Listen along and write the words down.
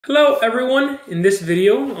Hello everyone, in this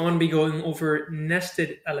video I want to be going over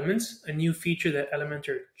nested elements, a new feature that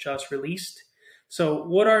Elementor just released. So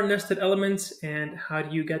what are nested elements and how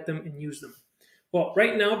do you get them and use them? Well,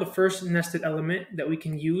 right now the first nested element that we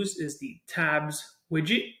can use is the tabs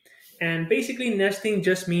widget, and basically nesting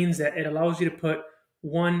just means that it allows you to put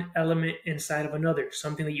one element inside of another,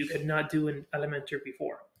 something that you could not do in Elementor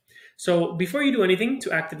before. So before you do anything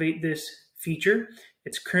to activate this feature,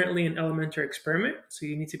 it's currently an Elementor experiment. So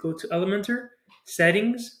you need to go to Elementor,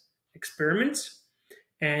 Settings, Experiments,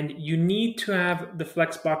 and you need to have the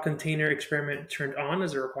Flexbox Container experiment turned on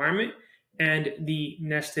as a requirement and the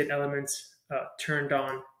nested elements turned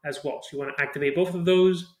on as well. So you want to activate both of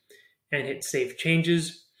those and hit Save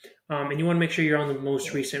Changes. And you want to make sure you're on the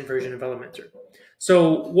most recent version of Elementor.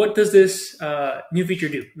 So what does this new feature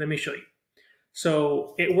do? Let me show you.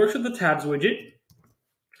 So it works with the tabs widget.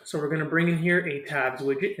 So we're going to bring in here a tabs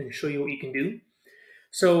widget and show you what you can do.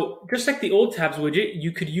 So just like the old tabs widget,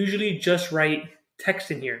 you could usually just write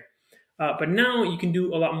text in here. But now you can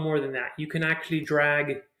do a lot more than that. You can actually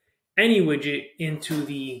drag any widget into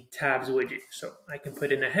the tabs widget. So I can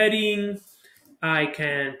put in a heading, I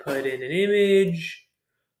can put in an image,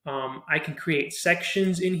 I can create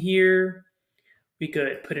sections in here, we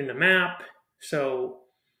could put in a map. So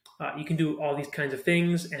you can do all these kinds of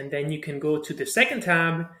things, and then you can go to the second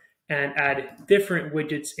tab and add different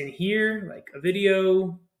widgets in here, like a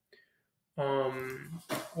video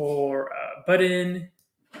or a button.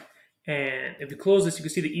 And if you close this, you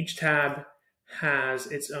can see that each tab has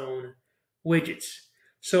its own widgets.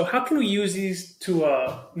 So how can we use these to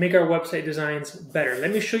make our website designs better?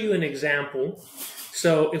 Let me show you an example.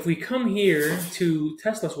 So if we come here to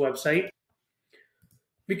Tesla's website,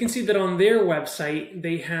 we can see that on their website,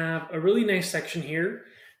 they have a really nice section here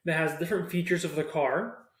that has different features of the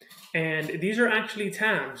car. And these are actually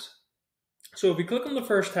tabs. So if we click on the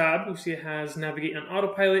first tab, we see it has navigate on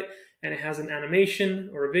autopilot, and it has an animation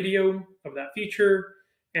or a video of that feature.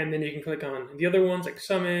 And then you can click on the other ones like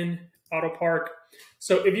summon, auto park.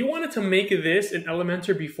 So if you wanted to make this in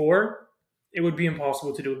Elementor before, it would be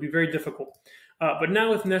impossible to do. It would be very difficult. But now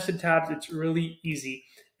with nested tabs, it's really easy.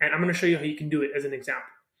 And I'm going to show you how you can do it as an example.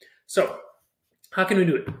 So how can we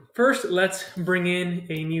do it? First, let's bring in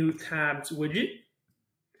a new tabs widget.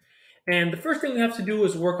 And the first thing we have to do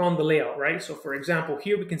is work on the layout, right? So for example,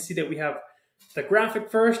 here we can see that we have the graphic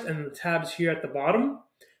first and the tabs here at the bottom.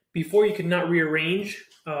 Before, you could not rearrange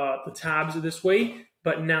the tabs this way,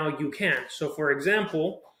 but now you can. So for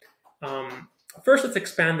example, first let's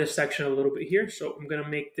expand this section a little bit here. So I'm going to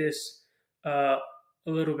make this a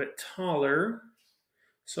little bit taller.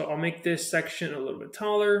 So I'll make this section a little bit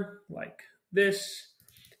taller, like this.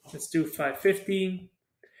 Let's do 550.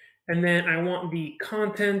 And then I want the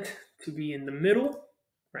content to be in the middle,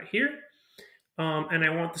 right here. And I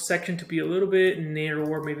want the section to be a little bit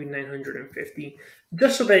narrower, maybe 950,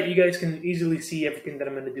 just so that you guys can easily see everything that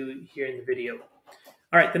I'm going to do here in the video.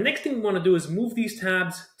 All right, the next thing we want to do is move these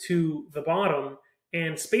tabs to the bottom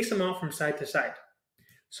and space them out from side to side.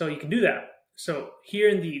 So you can do that. So here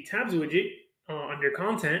in the tabs widget, under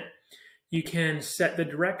content, you can set the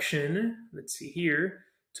direction, let's see here,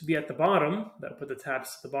 to be at the bottom. That'll put the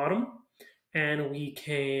tabs to the bottom. And we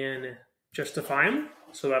can justify them,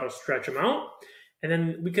 so that'll stretch them out. And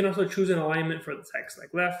then we can also choose an alignment for the text,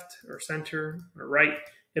 like left or center or right.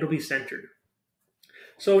 It'll be centered.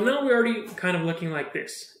 So now we're already kind of looking like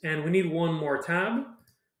this. And we need one more tab.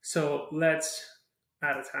 So let's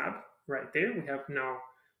add a tab right there. We have now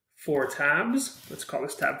 4 tabs. Let's call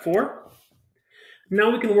this tab 4. Now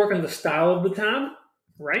we can work on the style of the tab,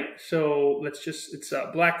 right? So it's a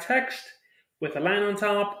black text with a line on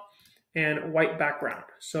top and white background.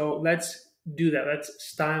 So let's do that. Let's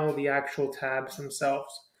style the actual tabs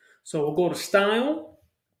themselves. So we'll go to style,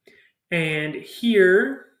 and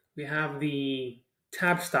here we have the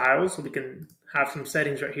tab style, so we can have some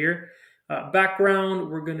settings right here. Background,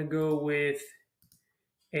 we're gonna go with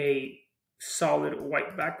a solid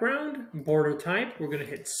white background. Border type, we're gonna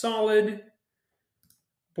hit solid.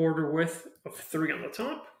 Border width of 3 on the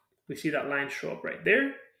top. We see that line show up right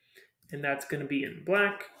there. And that's going to be in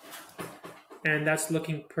black. And that's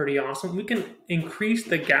looking pretty awesome. We can increase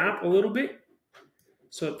the gap a little bit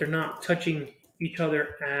so that they're not touching each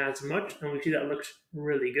other as much. And we see that looks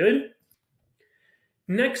really good.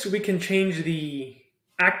 Next, we can change the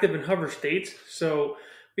active and hover states. So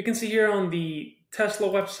we can see here on the Tesla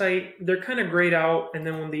website, they're kind of grayed out. And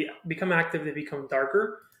then when they become active, they become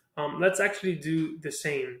darker. Let's actually do the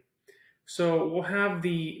same. So we'll have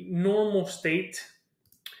the normal state.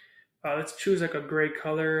 Let's choose like a gray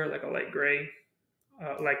color, like a light gray,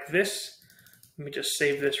 like this. Let me just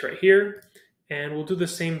save this right here. And we'll do the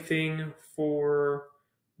same thing for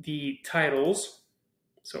the titles.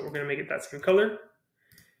 So we're going to make it that same color.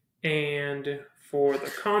 And for the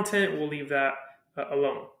content, we'll leave that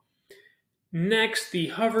alone. Next, the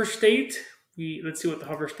hover state. Let's see what the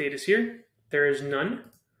hover state is here. There is none.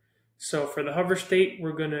 So for the hover state,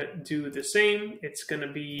 we're going to do the same. It's going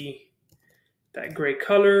to be that gray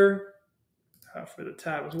color for the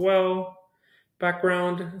tab as well.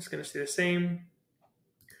 Background is going to stay the same.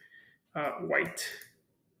 White.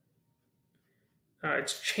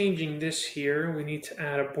 It's changing this here. We need to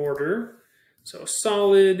add a border. So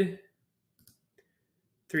solid,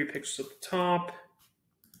 3 pixels at the top.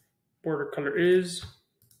 Border color is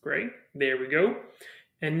gray. There we go.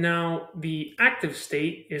 And now the active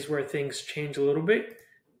state is where things change a little bit.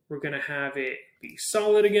 We're going to have it be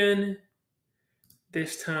solid again,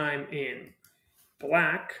 this time in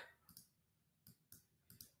black.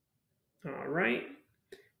 All right.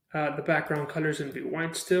 The background color is going to be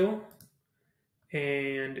white still.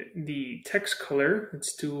 And the text color,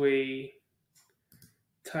 let's do a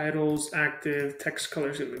titles active text color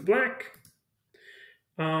is going to be black.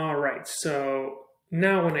 All right, so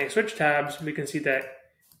now when I switch tabs, we can see that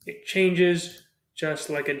it changes just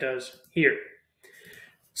like it does here.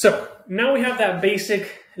 So now we have that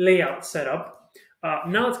basic layout set up.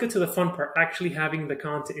 Now let's get to the fun part, actually having the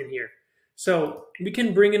content in here. So we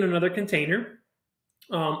can bring in another container,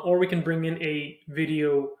 or we can bring in a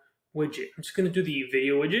video widget. I'm just going to do the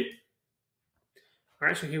video widget. All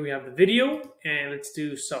right, so here we have the video, and let's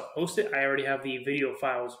do self-hosted. I already have the video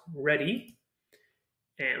files ready.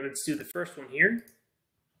 And let's do the first one here.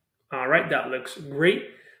 All right, that looks great.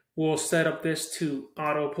 We'll set up this to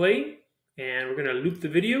autoplay, and we're going to loop the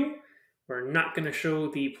video. We're not going to show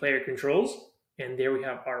the player controls. And there we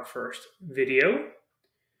have our first video.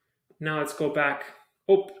 Now let's go back.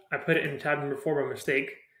 Oh, I put it in tab number 4 by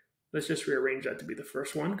mistake. Let's just rearrange that to be the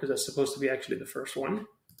first one, because that's supposed to be actually the first one.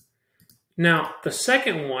 Now, the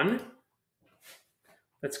second one,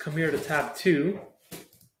 let's come here to tab 2.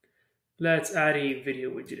 Let's add a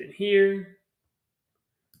video widget in here.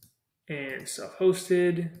 And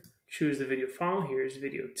self-hosted, choose the video file. Here's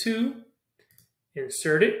video 2.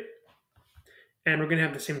 Insert it. And we're going to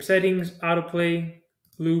have the same settings, autoplay,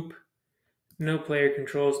 loop, no player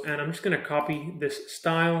controls. And I'm just going to copy this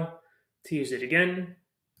style to use it again.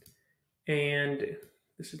 And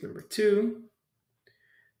this is number 2.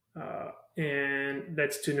 And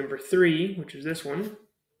let's do number 3, which is this one.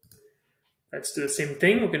 Let's do the same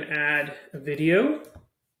thing. We're going to add a video.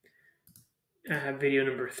 Add video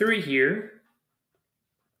number 3 here.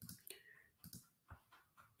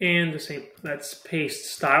 And the same, let's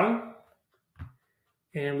paste style.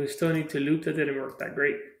 And we still need to loop. That didn't work that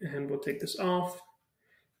great. And we'll take this off.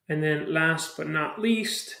 And then last but not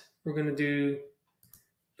least, we're going to do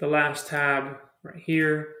the last tab right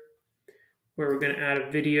here, where we're going to add a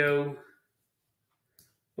video.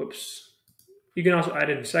 Whoops. You can also add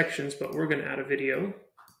in sections, but we're going to add a video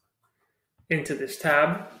into this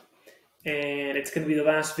tab. And it's going to be the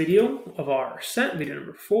last video of our set, video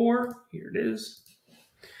number 4. Here it is.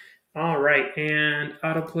 All right, and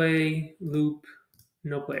autoplay, loop,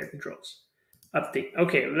 no player controls. Update.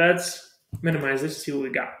 Okay, let's minimize this and see what we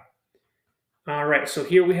got. All right, so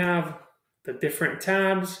here we have the different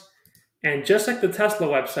tabs. And just like the Tesla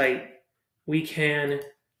website, we can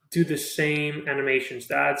do the same animations.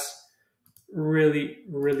 That's really,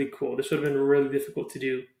 really cool. This would have been really difficult to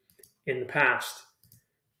do in the past.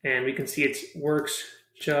 And we can see it works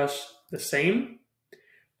just the same.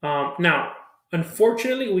 Now,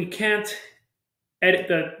 unfortunately, we can't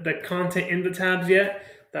edit the content in the tabs yet.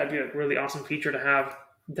 That'd be a really awesome feature to have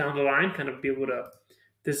down the line, kind of be able to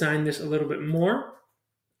design this a little bit more.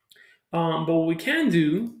 But what we can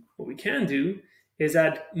do is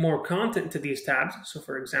add more content to these tabs. So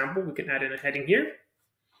for example, we can add in a heading here.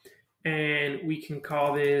 And we can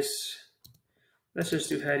call this, let's just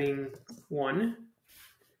do heading 1.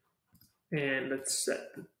 And let's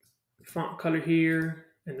set the font color here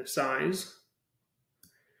and the size.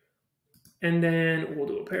 And then we'll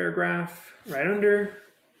do a paragraph right under.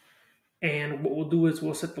 And what we'll do is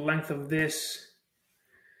we'll set the length of this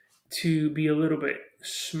to be a little bit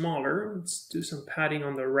smaller. Let's do some padding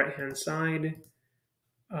on the right-hand side.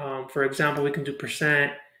 For example, we can do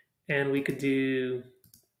 %, and we could do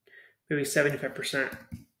maybe 75%,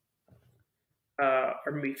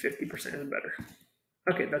 or maybe 50% is better.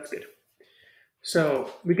 Okay, that's good.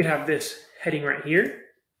 So we could have this heading right here,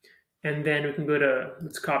 and then we can go to,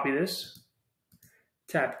 let's copy this,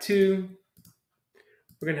 tab 2.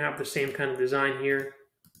 We're going to have the same kind of design here,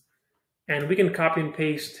 and we can copy and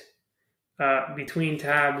paste between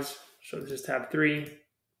tabs. So this is tab 3.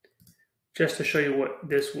 just to show you what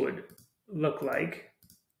this would look like.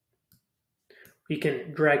 We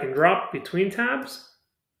can drag and drop between tabs.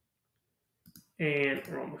 And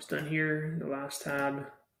we're almost done here, the last tab.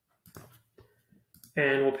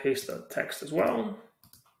 And we'll paste the text as well.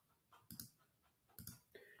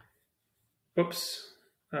 Oops,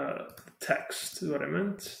 text is what I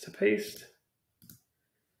meant to paste.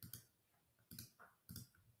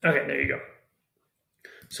 Okay, there you go.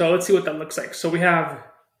 So let's see what that looks like. So we have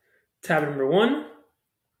tab number 1,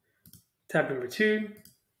 tab number 2,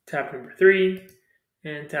 tab number 3,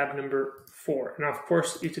 and tab number 4. Now, of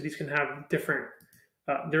course, each of these can have different,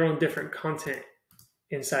 their own different content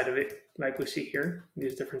inside of it, like we see here,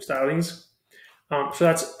 these different stylings. So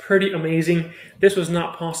that's pretty amazing. This was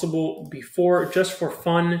not possible before. Just for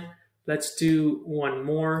fun, let's do one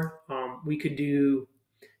more. We could do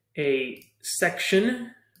a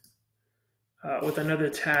section with another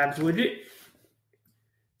tabs widget,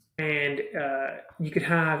 and you could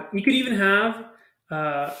even have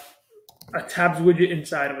a tabs widget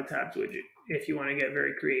inside of a tabs widget if you want to get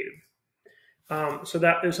very creative. So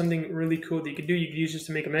that is something really cool that you could do. You could use this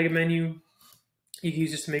to make a mega menu. You can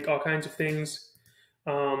use this to make all kinds of things.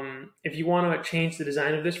 If you want to change the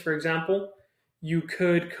design of this, for example, you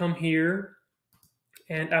could come here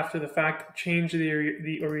and after the fact change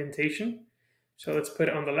the orientation. So let's put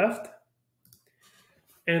it on the left.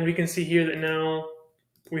 And we can see here that now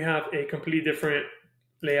we have a completely different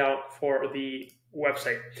layout for the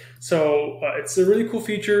website. So it's a really cool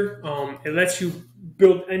feature. It lets you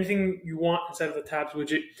build anything you want inside of the tabs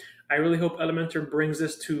widget. I really hope Elementor brings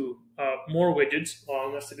this to more widgets,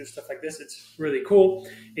 allowing us to do stuff like this. It's really cool.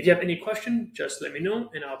 If you have any question, just let me know,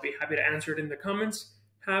 and I'll be happy to answer it in the comments.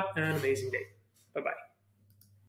 Have an amazing day. Bye-bye.